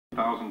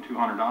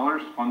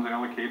$1,200, funds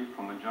allocated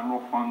from the general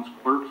funds,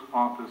 clerk's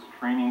office,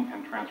 training,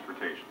 and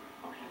transportation.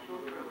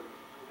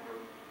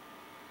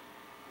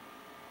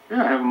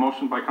 Yeah, I have a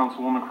motion by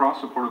Councilwoman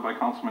Cross, supported by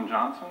Councilman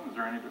Johnson. Is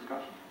there any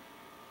discussion?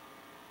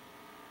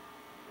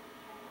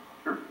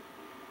 Sure.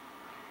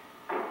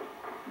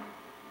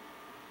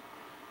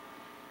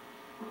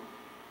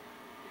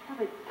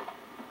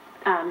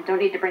 Don't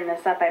need to bring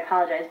this up, I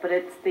apologize, but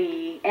it's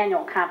the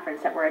annual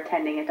conference that we're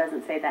attending. It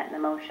doesn't say that in the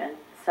motion,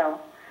 so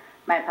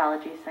my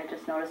apologies. I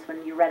just noticed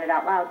when you read it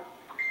out loud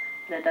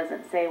that it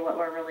doesn't say what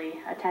we're really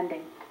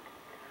attending.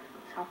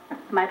 So,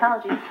 my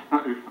apologies.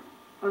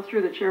 Well,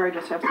 through the chair, I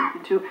just have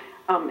something too.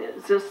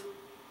 Is this,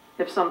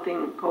 if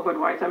something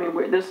COVID-wise, I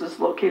mean, this is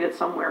located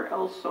somewhere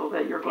else so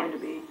that you're going to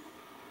be?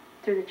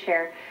 Through the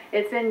chair.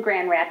 It's in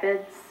Grand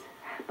Rapids,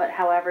 but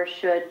however,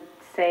 should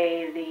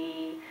say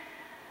the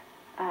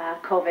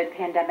COVID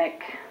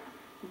pandemic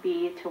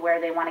be to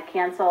where they want to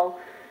cancel,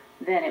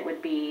 then it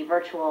would be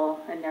virtual,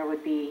 and there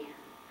would be,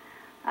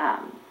 I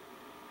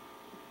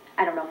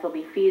don't know if there'll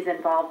be fees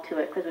involved to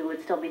it, because we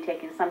would still be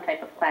taking some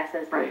type of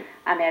classes. Right.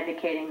 I'm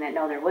advocating that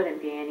no, there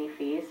wouldn't be any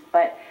fees,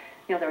 but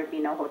you know, there would be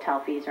no hotel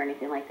fees or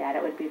anything like that.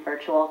 It would be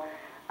virtual.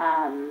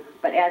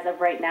 But as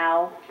of right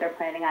now, they're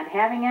planning on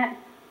having it.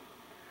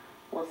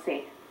 We'll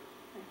see.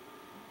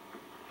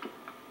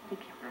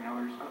 Thank you. Any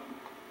other discussion?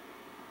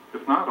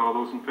 If not, all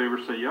those in favor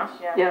say yes.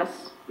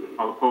 Yes.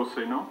 All opposed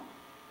say no.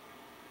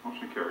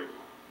 Motion carries.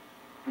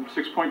 Item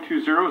 6.20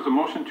 is a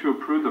motion to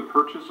approve the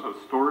purchase of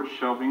storage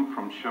shelving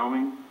from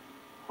Shelving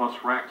Plus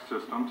Rack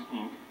Systems,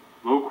 Inc.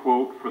 Low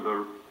quote for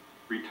the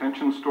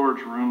retention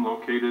storage room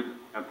located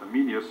at the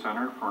Media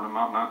Center for an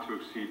amount not to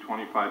exceed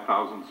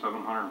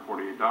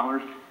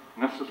 $25,748.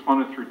 And this is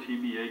funded through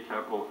TBA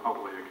Capital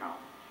Outlay account.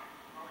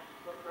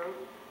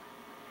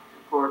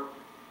 Support.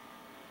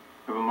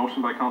 We have a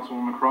motion by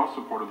Councilwoman Cross,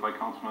 supported by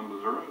Councilman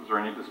Bezura. Is there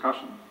any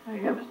discussion? I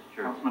have. Mr.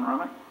 Chair. Councilman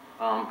Remick?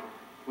 Can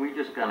we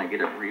just kind of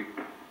get a brief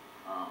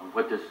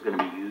what this is going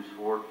to be used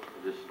for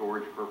this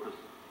storage purpose?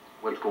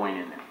 What's going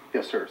in there?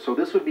 Yes, sir. So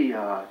this would be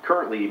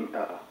currently,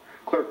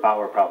 Clerk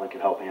Bauer probably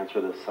could help answer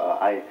this.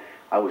 I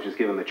was just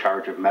given the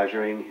charge of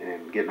measuring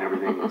and getting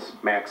everything to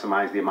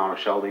maximize the amount of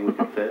shelving we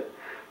can fit.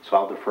 So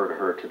I'll defer to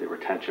her to the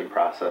retention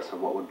process and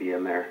what would be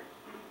in there.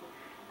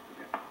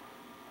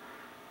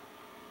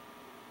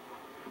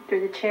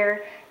 Through the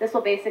chair, this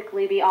will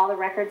basically be all the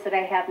records that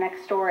I have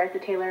next door at the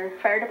Taylor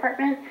Fire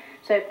Department.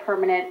 So I have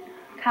permanent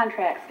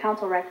contracts,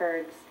 council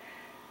records,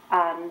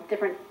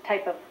 different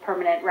type of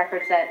permanent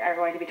records that are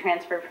going to be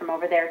transferred from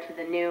over there to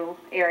the new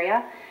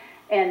area.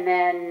 And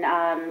then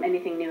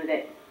anything new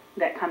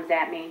that comes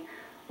at me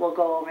will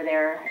go over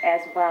there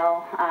as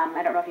well.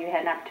 I don't know if you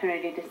had an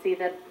opportunity to see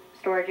the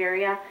storage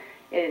area.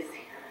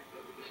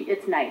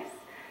 It's nice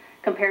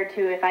compared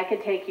to if I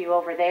could take you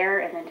over there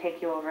and then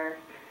take you over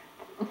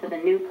to the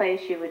new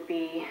place, you would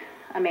be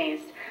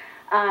amazed.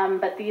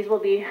 But these will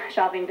be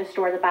shelving to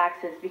store the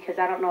boxes, because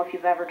I don't know if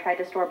you've ever tried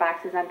to store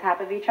boxes on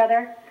top of each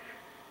other.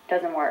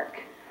 Doesn't work.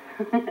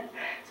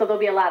 So there'll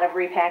be a lot of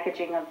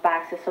repackaging of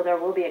boxes, so there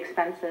will be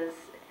expenses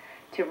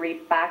to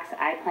rebox.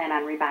 I plan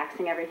on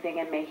reboxing everything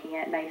and making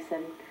it nice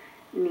and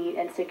neat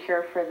and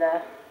secure for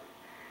the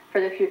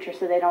future,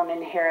 so they don't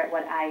inherit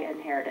what I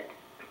inherited.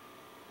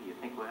 Do you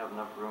think we'll have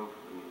enough room for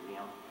the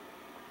museum?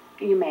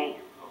 You may.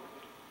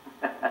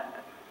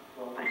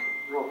 Well,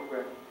 real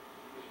quick,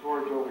 the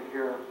storage over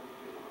here is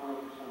 100%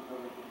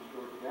 better than the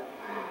storage there.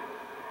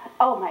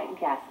 Oh my,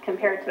 yes,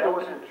 compared to That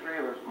was in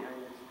trailers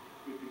behind this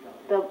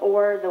DPW.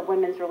 or the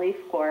Women's Relief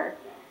Corps,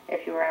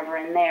 if you were ever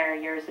in there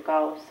years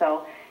ago.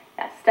 So,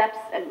 yeah, steps,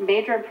 a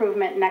major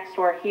improvement next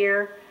door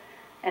here.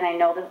 And I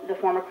know the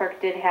former clerk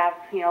did have,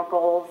 you know,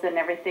 goals and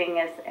everything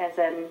as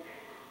an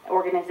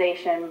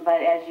organization,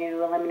 but as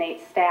you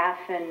eliminate staff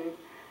and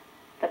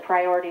the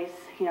priorities,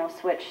 you know,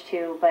 switch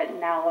to, but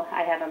now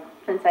I haven't,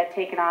 since I've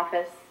taken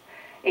office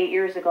 8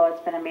 years ago,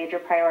 it's been a major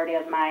priority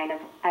of mine.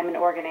 I'm an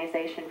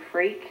organization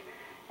freak,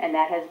 and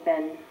that has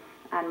been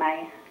on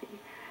my,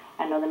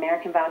 I know the mayor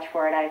can vouch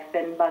for it, I've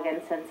been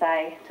bugging since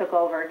I took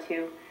over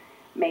to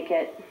make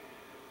it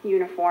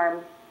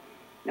uniform.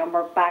 No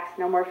more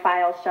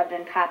files shoved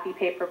in copy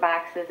paper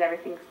boxes.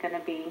 Everything's going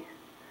to be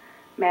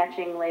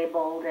matching,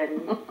 labeled,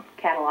 and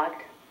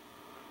cataloged.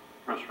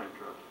 Press right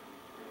drugs.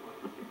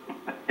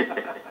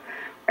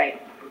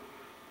 Right.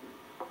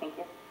 Thank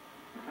you.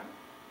 Okay.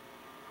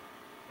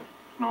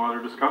 No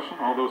other discussion?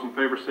 All those in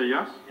favor say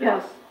yes.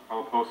 Yes.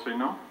 All opposed say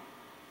no.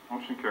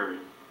 Motion carries.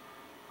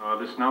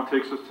 This now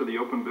takes us to the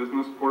open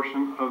business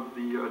portion of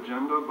the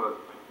agenda, but I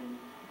think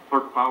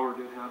Clerk Bauer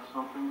did have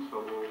something,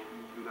 so we'll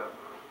do that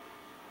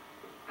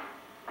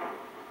first.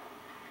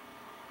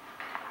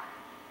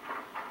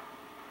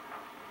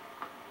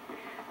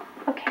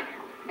 Okay.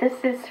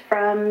 This is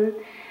from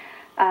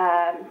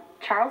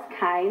Charles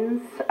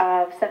Kynes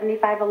of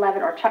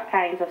 7511, or Chuck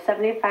Kynes of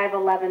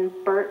 7511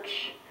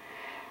 Birch.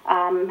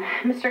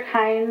 Mr.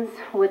 Kynes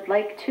would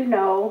like to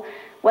know,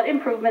 what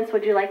improvements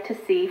would you like to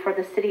see for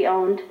the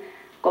city-owned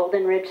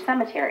Golden Ridge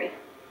Cemetery?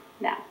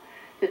 Now,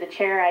 through the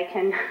chair, I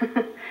can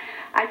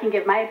I can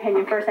give my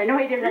opinion first. I know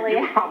he didn't really.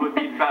 You would probably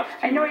be best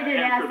to I know he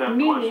didn't answer ask that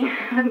me.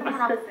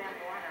 question.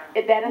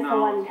 That is the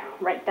No. one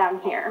right down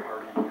here,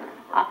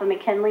 off of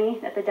McKinley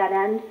at the dead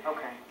end. Okay.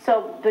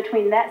 So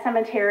between that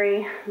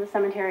cemetery, the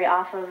cemetery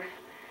off of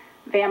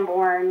Van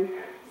Born,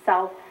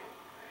 south,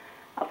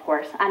 of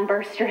course, on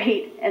Burr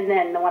Street, and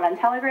then the one on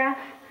Telegraph,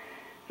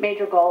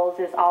 major goals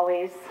is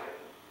always,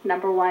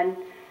 number one,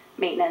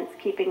 maintenance,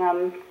 keeping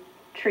them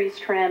trees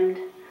trimmed,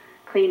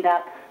 cleaned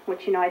up,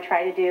 which, you know, I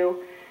try to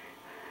do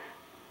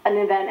an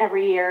event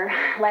every year.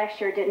 Last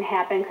year it didn't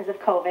happen because of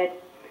COVID.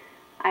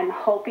 I'm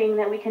hoping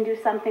that we can do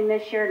something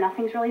this year.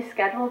 Nothing's really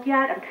scheduled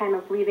yet. I'm kind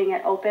of leaving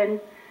it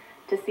open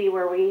to see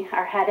where we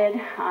are headed,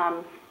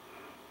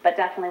 but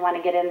definitely want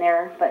to get in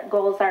there. But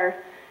goals are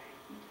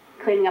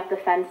cleaning up the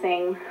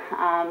fencing,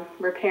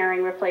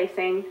 repairing,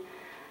 replacing.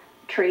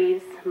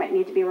 Trees might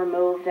need to be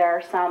removed. There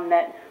are some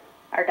that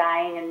are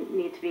dying and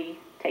need to be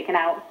taken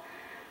out.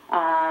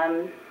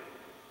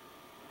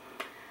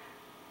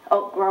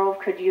 Oak Grove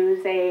could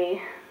use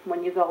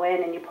when you go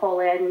in and you pull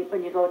in,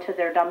 when you go to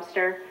their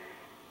dumpster,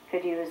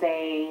 could use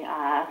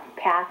a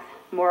path,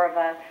 more of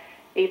a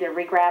either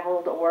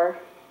re-gravelled or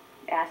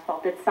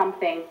asphalted,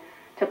 something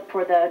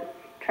for the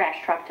trash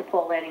truck to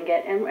pull in and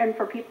get, and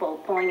for people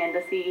pulling in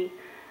to see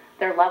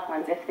their loved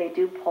ones if they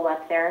do pull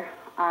up there.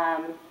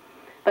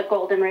 But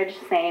Golden Ridge,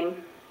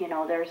 same, you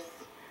know, there's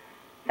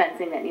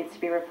fencing that needs to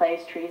be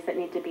replaced, trees that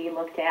need to be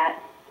looked at,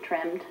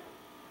 trimmed.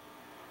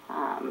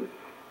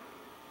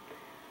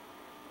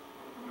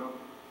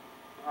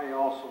 I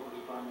also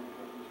responded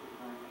to Mr.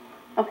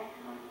 Kramer. Okay.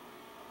 And I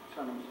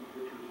sent him some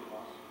pictures of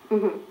us,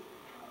 Mm-hmm.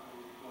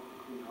 of the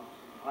cleanups.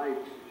 I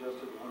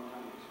suggested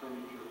one-time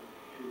expenditure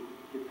to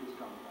get this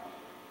done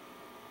faster.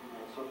 And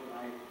that's something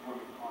I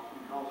wanted to talk to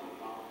the council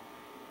about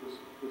this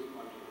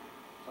budget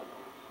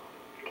cycle.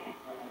 Okay.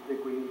 I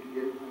think we need to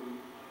get,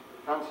 the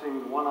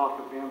fencing, the one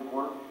off of Van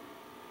Born,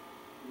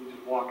 he's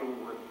just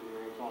walking with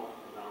it's all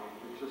down.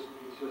 It's just,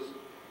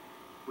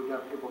 we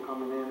got people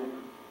coming in and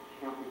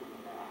camping in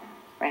the back.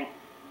 Right.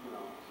 You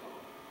know, so.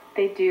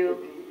 They do.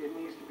 It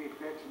needs to be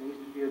fixed, it needs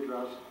to be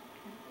addressed.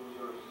 Those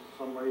are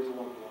somebody's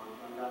loved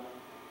ones.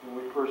 When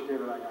we first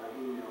did it, I got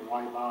an email,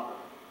 why bother?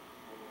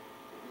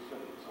 And he said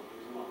it's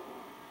somebody's loved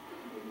one.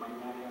 They might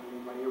not have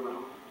anybody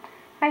around.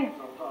 It's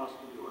up to us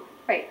to do it.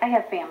 Right, I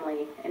have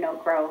family in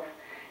Oak Grove.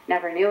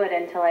 Never knew it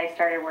until I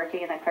started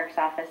working in the clerk's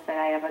office that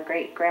I have a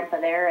great grandpa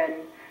there and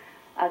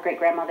a great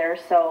grandmother.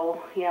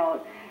 So, you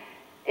know,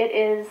 it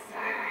is,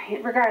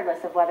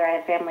 regardless of whether I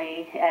have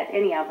family at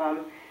any of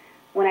them,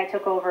 when I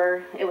took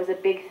over, it was a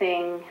big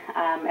thing.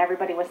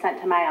 Everybody was sent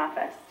to my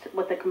office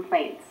with the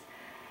complaints.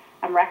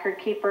 I'm record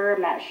keeper.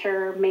 I'm not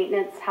sure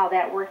maintenance, how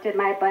that worked in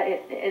my, but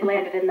it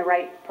landed in the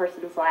right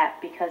person's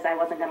lap because I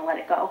wasn't going to let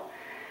it go.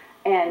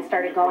 And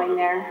started going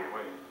there.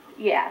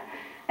 Yeah.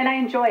 And I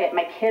enjoy it.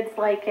 My kids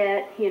like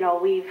it. You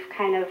know,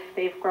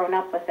 they've grown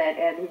up with it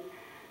and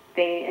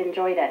they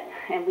enjoyed it.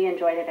 And we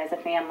enjoyed it as a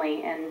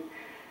family. And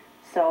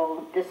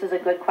so this is a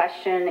good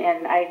question,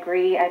 and I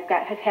agree. I've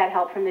had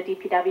help from the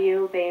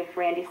DPW.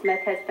 Randy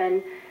Smith has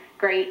been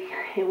great.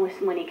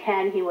 When he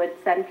can, he would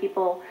send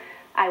people.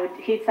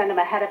 He'd send them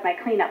ahead of my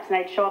cleanups, and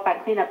I'd show up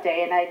on cleanup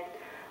day, and I'd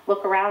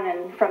look around,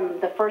 and from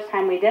the first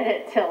time we did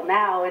it till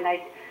now, and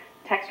I'd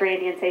text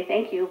Randy and say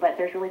thank you, but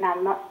there's really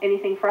not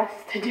anything for us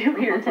to do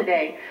here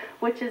today,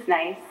 which is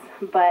nice.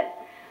 But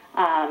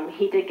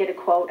he did get a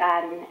quote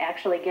on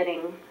actually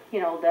getting, you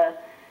know, the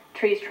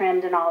trees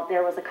trimmed and all.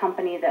 There was a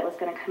company that was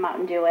going to come out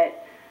and do it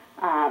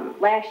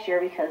last year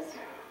because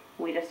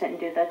we just didn't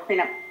do the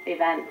cleanup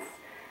events.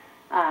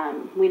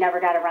 We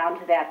never got around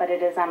to that, but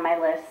it is on my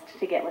list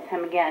to get with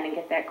him again and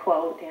get that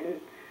quote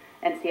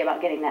and see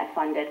about getting that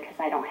funded because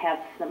I don't have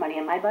the money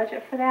in my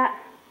budget for that.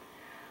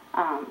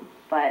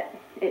 But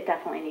it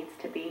definitely needs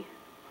to be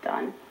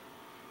done.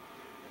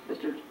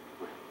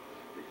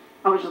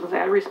 I was just going to say,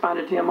 I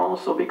responded to him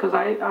also because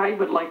I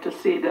would like to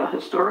see the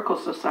Historical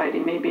Society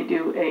maybe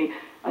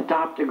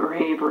adopt a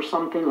grave or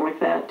something like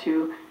that to,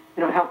 you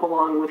know, help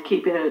along with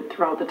keeping it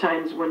throughout the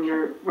times when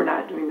we're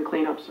not doing the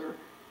cleanups or,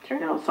 Sure.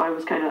 you know, so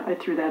I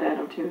threw that at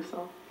him too,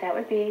 so. That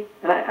would be,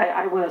 And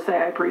I want to say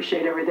I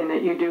appreciate everything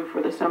that you do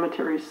for the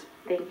cemeteries.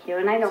 thank you.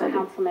 And I know Cindy.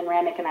 Councilman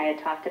Ramick and I had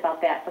talked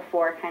about that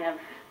before, kind of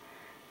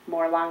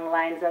more along the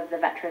lines of the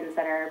veterans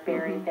that are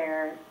buried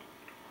there.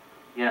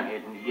 Yeah,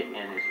 and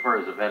as far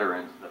as the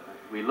veterans,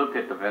 we looked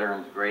at the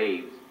veterans'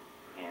 graves,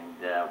 and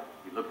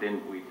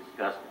we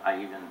discussed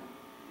even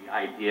the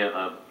idea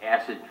of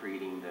acid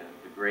treating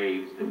the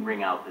graves to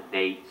bring out the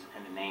dates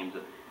and the names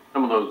of,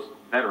 some of those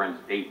veterans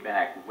date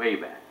back, way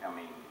back. I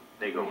mean,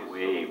 they go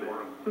way back.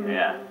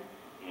 Yeah.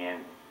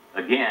 And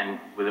again,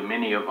 with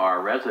many of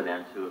our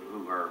residents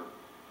who are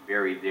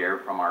buried there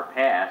from our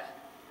past,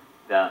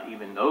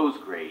 even those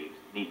graves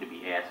need to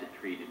be acid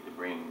treated to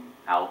bring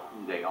out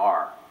who they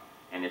are.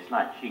 And it's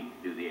not cheap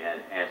to do the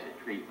acid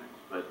treatments,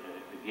 but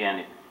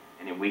again,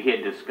 and we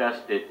had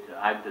discussed it,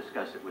 I've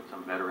discussed it with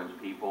some veterans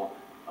people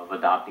of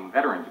adopting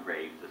veterans'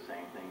 graves, the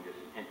same thing,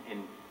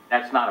 and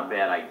that's not a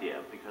bad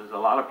idea because a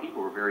lot of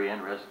people are very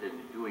interested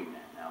in doing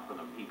that now. From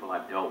the people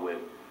I've dealt with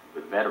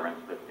with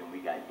veterans, but then we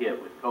got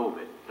hit with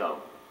COVID,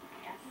 so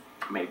Yes.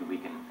 maybe we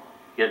can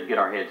get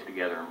our heads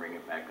together and bring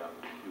it back up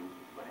and see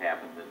what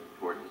happens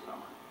towards the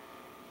summer.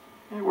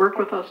 And work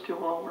with us too,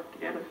 we'll all work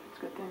together, it's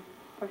a good thing.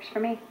 Works for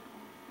me.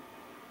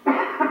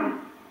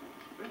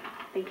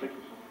 Thank you.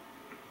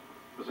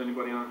 Does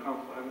anybody on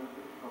council have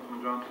anything?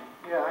 Councilman Johnson?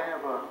 Yeah, I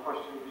have a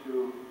question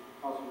to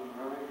Councilman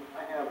Renner.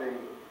 I have a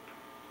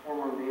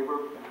former neighbor,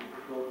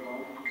 Phil Brown,